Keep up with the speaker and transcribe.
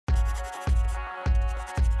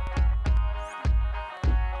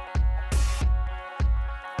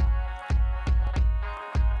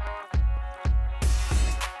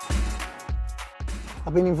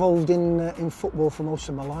I've been involved in football for most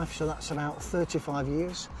of my life, so that's about 35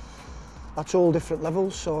 years. At all different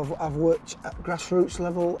levels, so I've worked at grassroots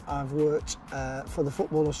level, I've worked for the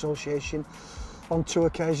Football Association on 2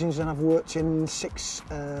 occasions, and I've worked in 6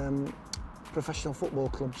 professional football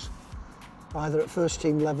clubs, either at first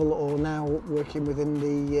team level or now working within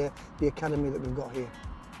the academy that we've got here.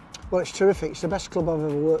 Well, it's terrific. It's the best club I've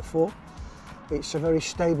ever worked for. It's a very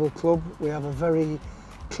stable club. We have a very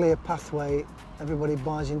clear pathway. Everybody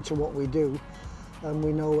buys into what we do, and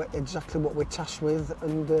we know exactly what we're tasked with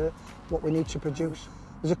and what we need to produce.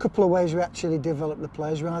 There's a couple of ways we actually develop the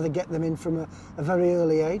players. We either get them in from a very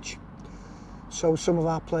early age. So some of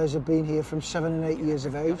our players have been here from 7 and 8 years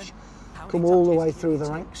of age, come all the way through the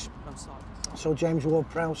ranks. So James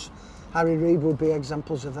Ward-Prowse, Harry Reid would be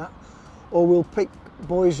examples of that. Or we'll pick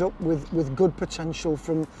boys up with good potential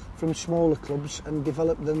from smaller clubs and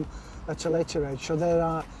develop them at a later age. So there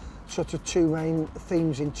are sort of 2 main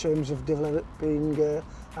themes in terms of developing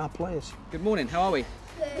our players. Good morning, how are we?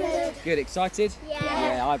 Good. Good, excited?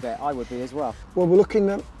 Yeah, I bet I would be as well. Well, we're looking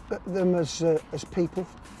at them as people,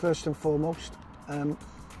 first and foremost.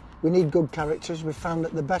 We need good characters. We've found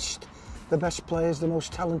that the best players, the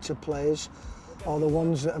most talented players, are the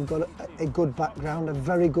ones that have got a good background, a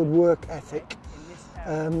very good work ethic,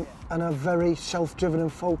 and are very self-driven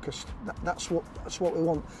and focused. That's what we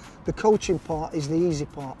want. The coaching part is the easy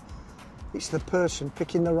part. It's the person.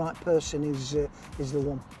 Picking the right person is the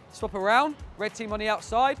one. Swap around. Red team on the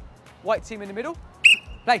outside, white team in the middle.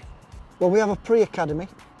 Play. Well, we have a pre-academy,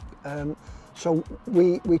 so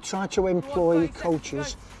we try to employ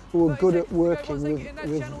coaches who are good at working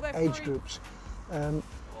with age groups.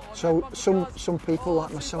 So some people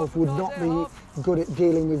like myself would not be good at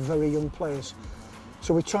dealing with very young players.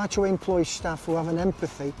 So we try to employ staff who have an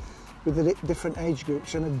empathy with the different age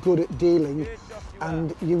groups and are good at dealing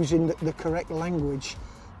and using the correct language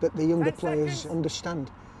that the younger players understand.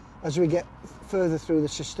 As we get further through the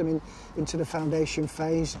system into the foundation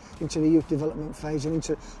phase, into the youth development phase and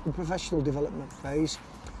into the professional development phase,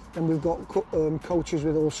 then we've got coaches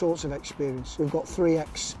with all sorts of experience. We've got 3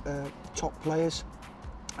 top players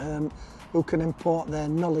who can impart their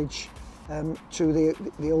knowledge to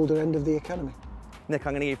the older end of the academy. Nick,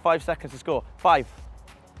 I'm going to give you 5 seconds to score. 5,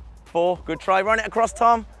 4, good try, run it across,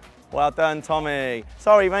 Tom. Well done, Tommy.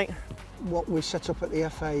 Sorry, mate. What we set up at the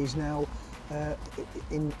FA is now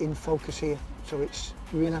in focus here. So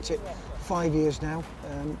we've been at it 5 years now.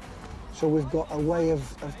 So we've got a way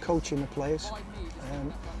of coaching the players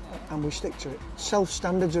and we stick to it.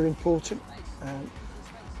 Self-standards are important.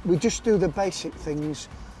 We just do the basic things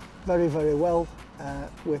very, very well.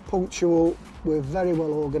 We're punctual, we're very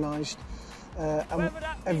well organised. And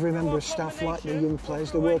every member of staff, like the young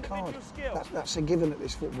players, they work hard. That's a given at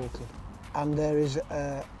this football club. And there is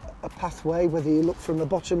a pathway, whether you look from the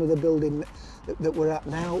bottom of the building that we're at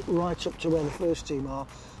now, right up to where the first team are,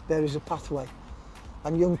 there is a pathway.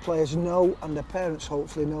 And young players know, and their parents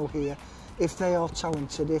hopefully know here, if they are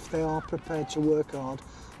talented, if they are prepared to work hard,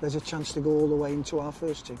 there's a chance to go all the way into our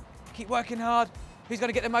first team. Keep working hard. Who's going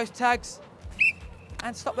to get the most tags?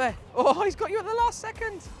 And stop there. Oh, he's got you at the last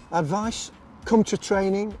second. Advice, come to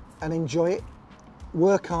training and enjoy it.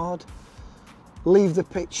 Work hard. Leave the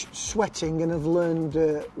pitch sweating and have learned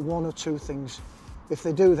 1 or 2 things. If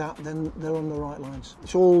they do that, then they're on the right lines.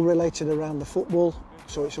 It's all related around the football,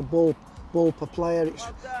 so it's a ball per player, it's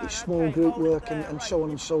small group work and so on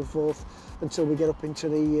and so forth until we get up into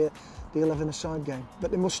the 11-a-side game. But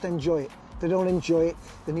they must enjoy it. If they don't enjoy it,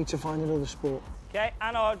 they need to find another sport. Okay,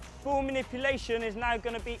 and our full manipulation is now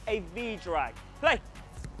going to be a V-drag. Play.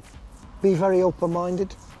 Be very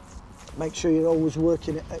open-minded. Make sure you're always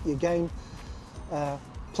working at your game.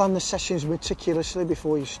 Plan the sessions meticulously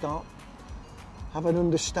before you start. Have an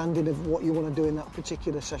understanding of what you want to do in that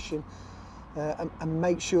particular session and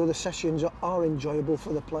make sure the sessions are enjoyable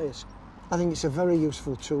for the players. I think it's a very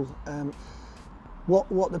useful tool.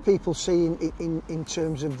 What the people see in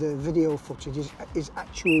terms of the video footage is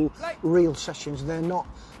actual real sessions. They're not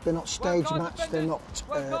stage matched, they're not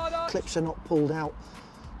clips are not pulled out.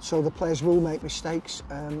 So the players will make mistakes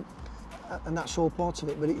and that's all part of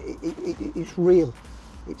it, but it's real,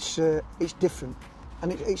 it's different,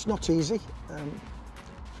 and it's not easy,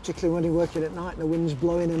 particularly when you're working at night and the wind's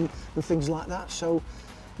blowing and things like that. So,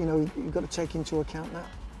 you know, you've got to take into account that.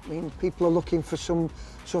 I mean, people are looking for some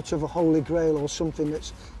sort of a holy grail or something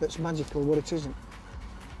that's magical. What it isn't.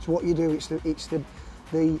 So what you do, it's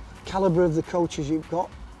the calibre of the coaches you've got,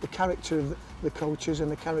 the character of the coaches and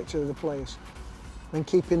the character of the players, and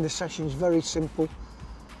keeping the sessions very simple.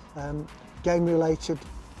 Game related,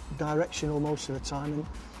 directional most of the time, and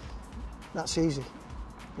that's easy.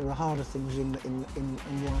 There are harder things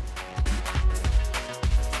in life.